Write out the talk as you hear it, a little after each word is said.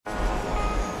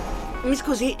Mi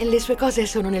scusi, le sue cose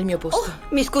sono nel mio posto. Oh,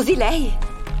 mi scusi lei?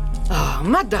 Oh,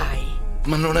 ma dai.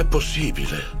 Ma non è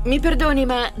possibile. Mi perdoni,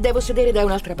 ma devo sedere da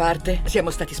un'altra parte. Siamo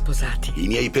stati sposati. I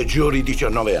miei peggiori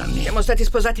 19 anni. Siamo stati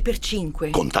sposati per 5.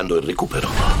 Contando il recupero.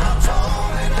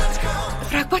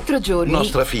 Fra 4 giorni...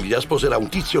 Nostra figlia sposerà un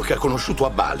tizio che ha conosciuto a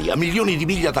Bali, a milioni di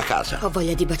miglia da casa. Ho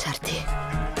voglia di baciarti.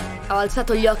 Ho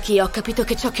alzato gli occhi e ho capito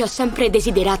che ciò che ho sempre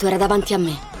desiderato era davanti a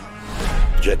me.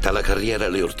 Getta la carriera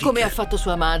alle ortiche. Come ha fatto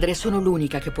sua madre, sono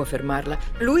l'unica che può fermarla.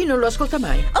 Lui non lo ascolta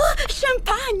mai. Oh,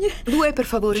 champagne! 2, per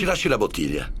favore. Ci lasci la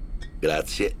bottiglia.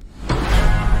 Grazie.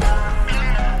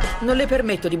 Non le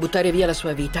permetto di buttare via la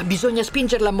sua vita. Bisogna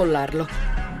spingerla a mollarlo.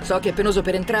 So che è penoso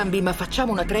per entrambi, ma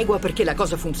facciamo una tregua perché la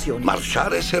cosa funzioni.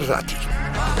 Marciare serrati.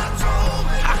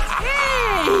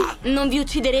 Ehi! Non vi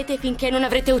ucciderete finché non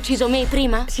avrete ucciso me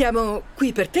prima? Siamo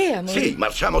qui per te, amore. Sì,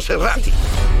 marciamo serrati.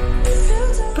 Sì.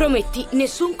 Prometti,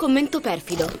 nessun commento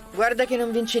perfido. Guarda che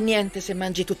non vince niente se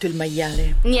mangi tutto il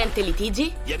maiale. Niente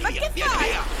litigi? Vieni via.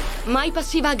 Mai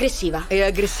passiva-aggressiva. E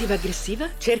aggressiva?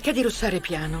 Cerca di russare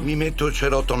piano. Mi metto il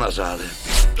cerotto nasale.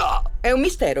 È un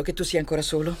mistero che tu sia ancora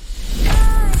solo.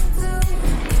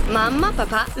 Mamma,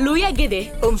 papà, lui è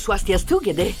Ghedè. Un swastias tu,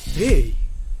 Ghedè? Ehi,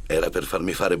 era per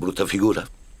farmi fare brutta figura.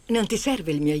 Non ti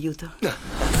serve il mio aiuto?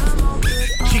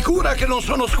 Sicura che non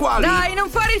sono squali? Dai, non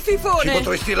fare il fifone! Ci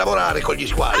potresti lavorare con gli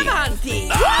squali. Avanti!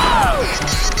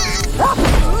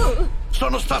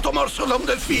 Sono stato morso da un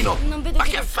delfino. Non vedo Ma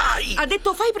che- che fai? Ha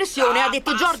detto fai pressione, ha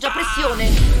detto basta! Giorgia pressione.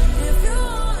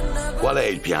 Qual è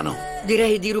il piano?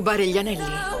 Direi di rubare gli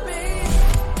anelli.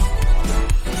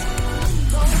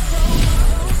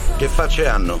 Che facce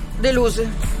hanno? Deluse.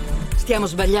 Stiamo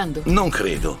sbagliando. Non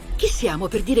credo. Chi siamo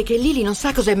per dire che Lily non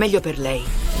sa cosa è meglio per lei?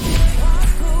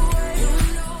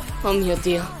 Oh mio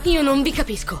Dio, io non vi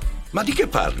capisco. Ma di che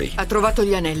parli? Ha trovato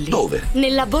gli anelli. Dove?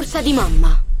 Nella borsa di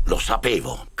mamma. Lo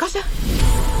sapevo. Cosa?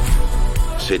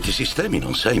 Se ti sistemi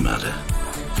non sei male.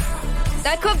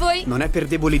 Ecco a voi. Non è per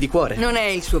deboli di cuore. Non è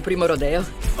il suo primo rodeo.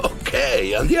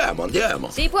 Ok, andiamo.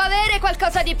 Si può avere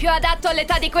qualcosa di più adatto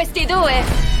all'età di questi due?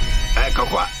 Ecco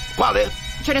qua. Quale?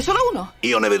 Ce n'è solo uno.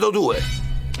 Io ne vedo 2.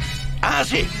 Ah,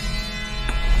 sì.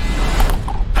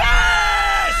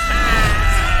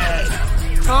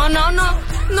 Oh no,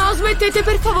 no, smettete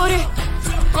per favore.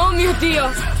 Oh mio Dio.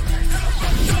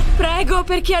 Prego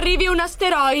perché arrivi un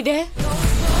asteroide.